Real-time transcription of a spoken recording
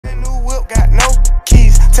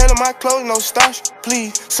in my clothes, no starch,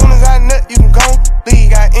 please. Soon as I nut, you can go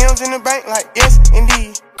leave. Got M's in the bank, like yes,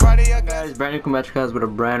 indeed. Hey guys, brand new guys with a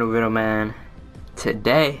brand new video, man.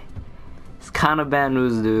 Today, it's kind of bad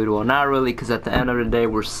news, dude. Well, not really, because at the end of the day,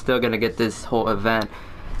 we're still gonna get this whole event.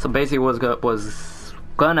 So basically, what's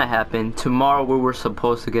gonna happen tomorrow? We were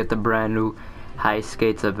supposed to get the brand new High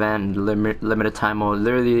Skates event, limited time mode.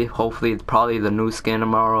 Literally, hopefully, probably the new skin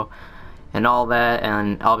tomorrow, and all that,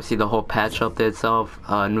 and obviously the whole patch update itself,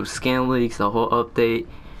 new skin leaks, the whole update,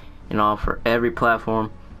 you know, for every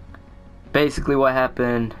platform. Basically, what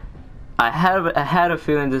happened? I had a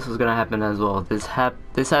feeling this was gonna happen as well. This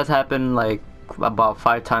has happened like about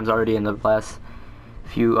 5 times already in the last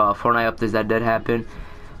few Fortnite updates that did happen.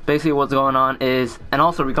 Basically, what's going on is, and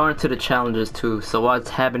also regarding to the challenges too. So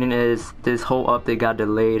what's happening is this whole update got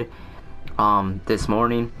delayed. This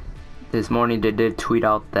morning they did tweet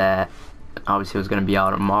out that obviously it was gonna be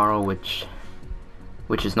out tomorrow, which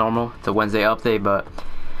is normal. It's a Wednesday update, but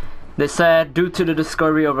they said due to the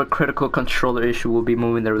discovery of a critical controller issue, we'll be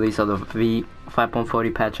moving the release of the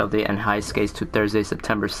V5.4 patch update and High Skates to Thursday,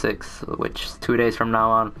 September 6th, which is 2 days from now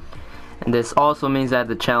on. And this also means that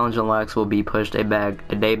the challenge unlocks will be pushed a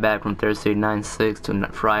day back from Thursday 9/6 to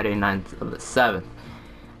Friday 9/7.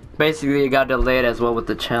 Basically, it got delayed as well with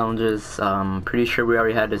the challenges. Pretty sure we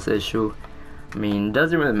already had this issue. I mean, it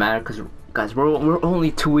doesn't really matter because, guys, we're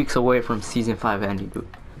only 2 weeks away from Season 5 ending, dude.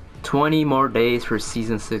 20 more days for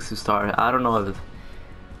Season 6 to start. I don't know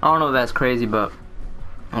if that's crazy, but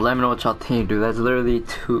let me know what y'all think, dude. That's literally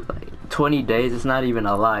 20 days. It's not even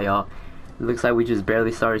a lie, y'all. It looks like we just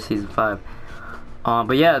barely started Season 5.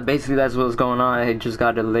 But yeah, basically that's what's going on. It just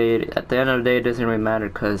got delayed. At the end of the day, it doesn't really matter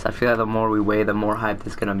because I feel like the more we wait, the more hype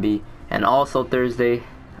it's gonna be. And also Thursday,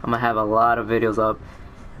 I'm gonna have a lot of videos up,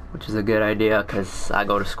 which is a good idea because I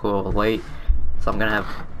go to school late, so I'm gonna have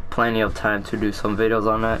plenty of time to do some videos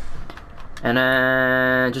on that. And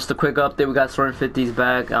then just a quick update, we got Storm 50s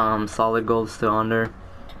back. Solid gold still on there.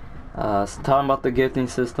 So talking about the gifting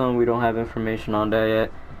system, we don't have information on that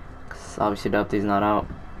yet because obviously the update's not out.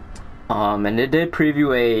 And they did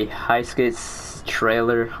preview a High Skates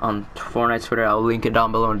trailer on Fortnite Twitter. I'll link it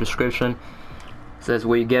down below in the description. It says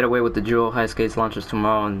we get away with the Jewel High Skates launches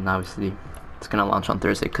tomorrow, and obviously it's gonna launch on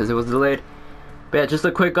Thursday because it was delayed. But yeah, just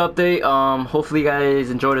a quick update. Hopefully you guys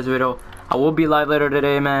enjoyed this video. I will be live later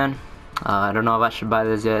today, man. I don't know if I should buy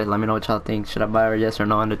this yet. Let me know what y'all think. Should I buy it, yes or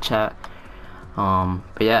no, in the chat? But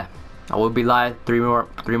yeah, I will be live 3 more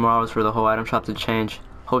hours for the whole item shop to change.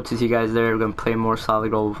 Hope to see you guys there. We're gonna play more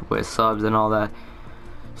solid gold with subs and all that.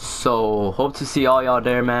 So hope to see all y'all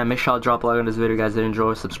there, man. Make sure y'all drop a like on this video, guys. Did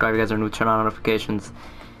enjoy. Subscribe if you guys are new. Turn on notifications.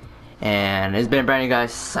 And it's been braniYT,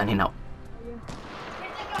 guys. Signing out.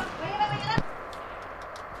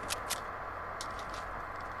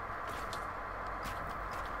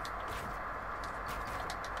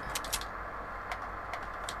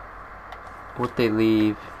 What they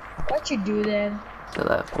leave? What you do then? The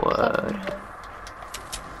left wood.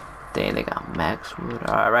 Dang, they got max wood.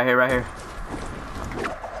 Alright, right here.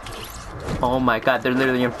 Oh my god, they're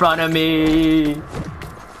literally in front of me.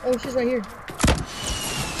 Oh, she's right here.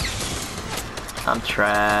 I'm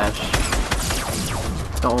trash.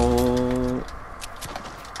 Oh.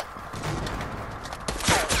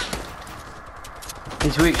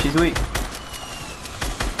 She's weak.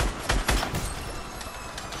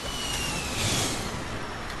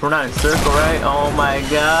 We're not in circle, right? Oh my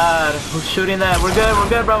god. Who's shooting that? We're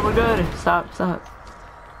good, bro. We're good. Stop.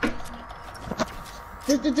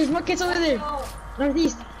 There's more kids over there.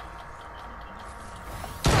 Northeast.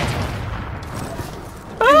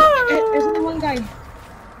 There's only one guy.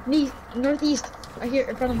 Northeast. Right here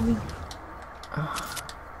in front of me.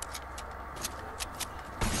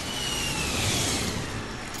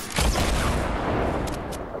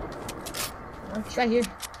 He's right here.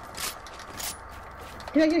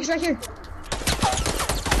 He's right here.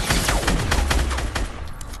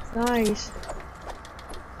 Nice.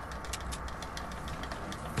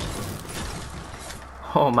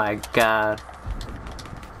 Oh my god.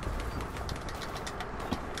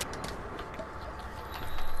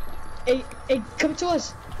 Hey, come to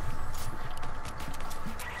us.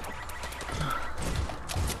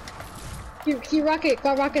 Here,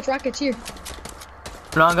 got rockets here.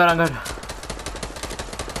 No, I'm good.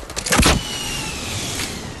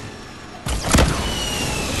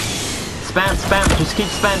 Spam, just keep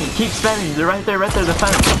spamming, they're right there, the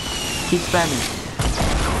fence. Keep spamming.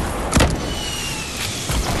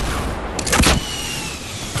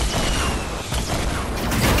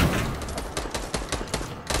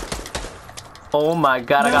 Oh my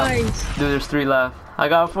god, nice. dude, there's 3 left. I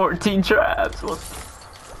got 14 traps.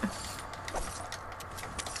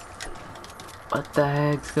 What the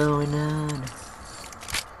heck's going on?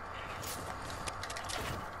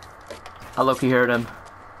 I low-key heard him.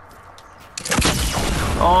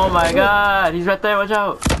 Oh my god, he's right there, watch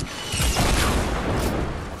out!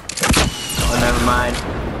 Oh, never mind.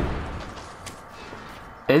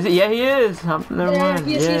 Is it? Yeah, he is! Never mind,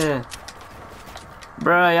 yeah.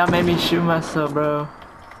 Bro, y'all made me shoot myself, bro.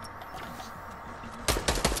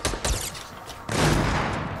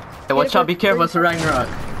 Hey, watch out, be careful, it's a Ragnarok.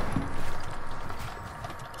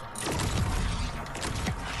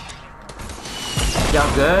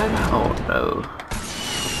 Y'all good? Oh no.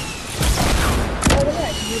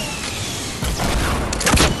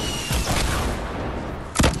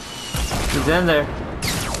 He's in there.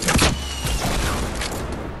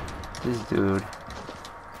 This dude.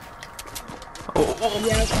 Oh.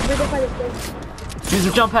 Use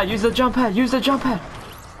the jump pad, use the jump pad, use the jump pad.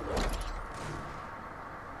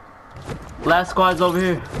 Last squad's over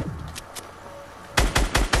here.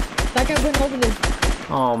 That guy went over there.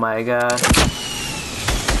 Oh my god.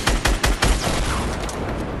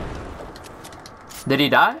 Did he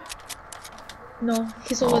die? No,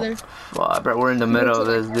 he's over there. Fuck, bro, we're in the middle of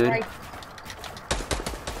this, dude. Right.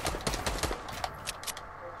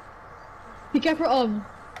 Be careful,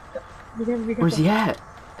 be careful. Where's he at?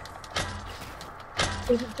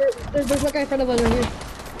 There's a guy in front of us right here.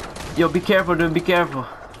 Yo, be careful, dude, be careful.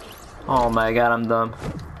 Oh my god, I'm dumb.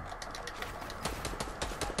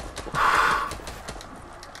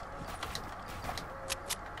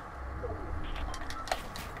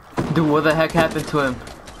 Dude, what the heck happened to him?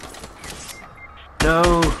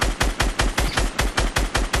 No.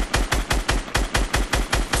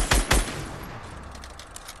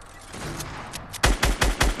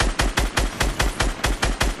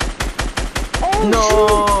 Oh,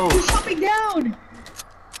 no. shoot. He's chopping down.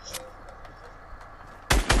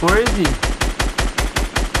 Where is he?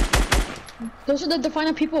 Those are the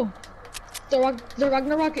final people. The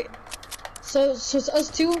Ragnarok. So it's us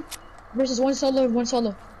two versus one solo and one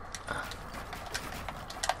solo.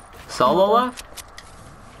 Solo left?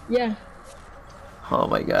 Yeah. Oh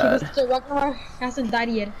my god. The Ragnarok hasn't died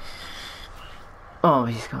yet. Oh,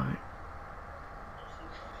 he's coming.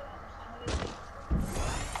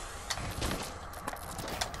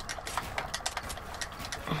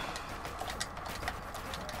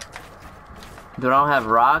 Dude, I don't have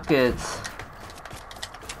rockets.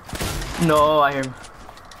 No, I hear him.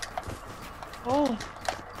 Oh.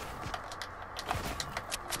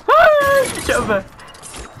 Jumper.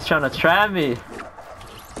 He's trying to trap me.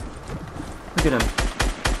 Look at him.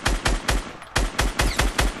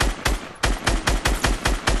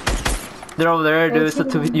 They're over there, dude.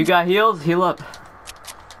 So you got heals? Heal up.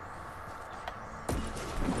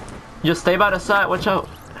 Just stay by the side. Watch out.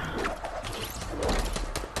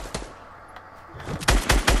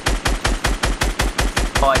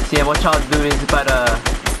 Oh, I see him. Watch out, dude. He's by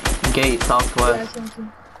the gate, southwest. Yeah,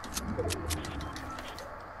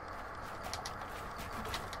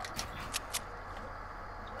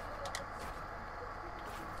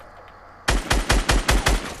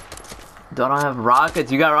 Dude, I don't have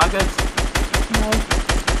rockets. You got rockets? No.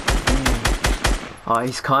 Oh,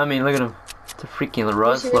 he's coming. Look at him. It's a freaking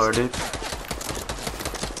rustler, dude.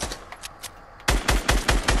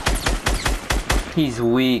 He's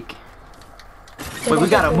weak. Wait, we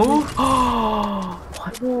gotta move? Oh,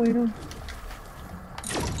 what? No, I know.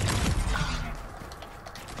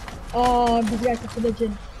 Oh, the reactor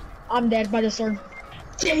collision. I'm dead by the storm.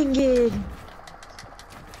 Dang it!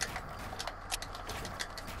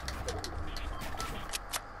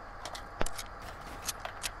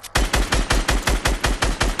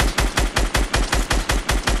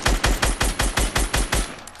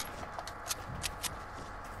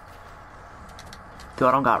 Dude,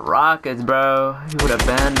 I don't got rockets, bro. He would have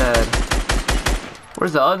been dead.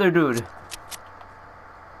 Where's the other dude?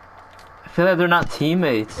 I feel like they're not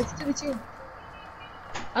teammates. It's 2v2.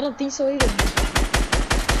 I don't think so either.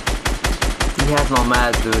 He has no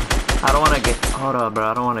mats, dude. I don't want to get... Hold up, bro.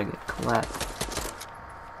 I don't want to get collapsed.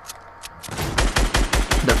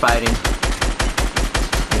 They're fighting.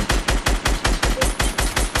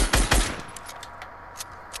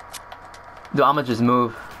 Dude, I'ma just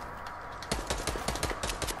move.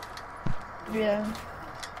 Yeah.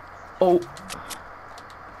 Oh.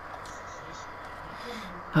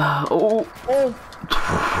 Oh. Oh.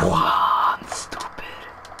 I'm stupid.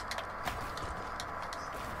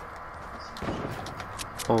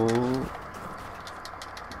 Oh.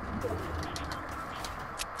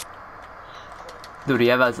 Dude,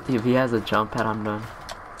 if he has a jump pad, I'm done.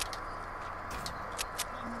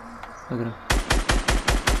 Look at him.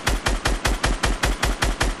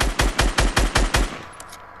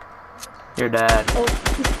 You're dead.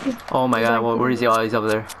 Oh my god, where is he? Oh, he's over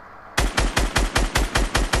there.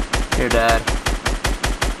 You're dead.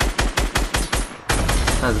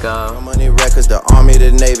 Let's go. Money records, the army,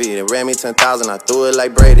 the navy. They ran me 10,000, I threw it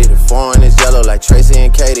like Brady. The foreign is yellow like Tracy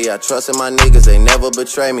and Katie. I trust in my niggas, they never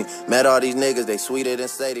betray me. Met all these niggas, they sweeter than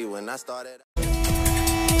Sadie when I started.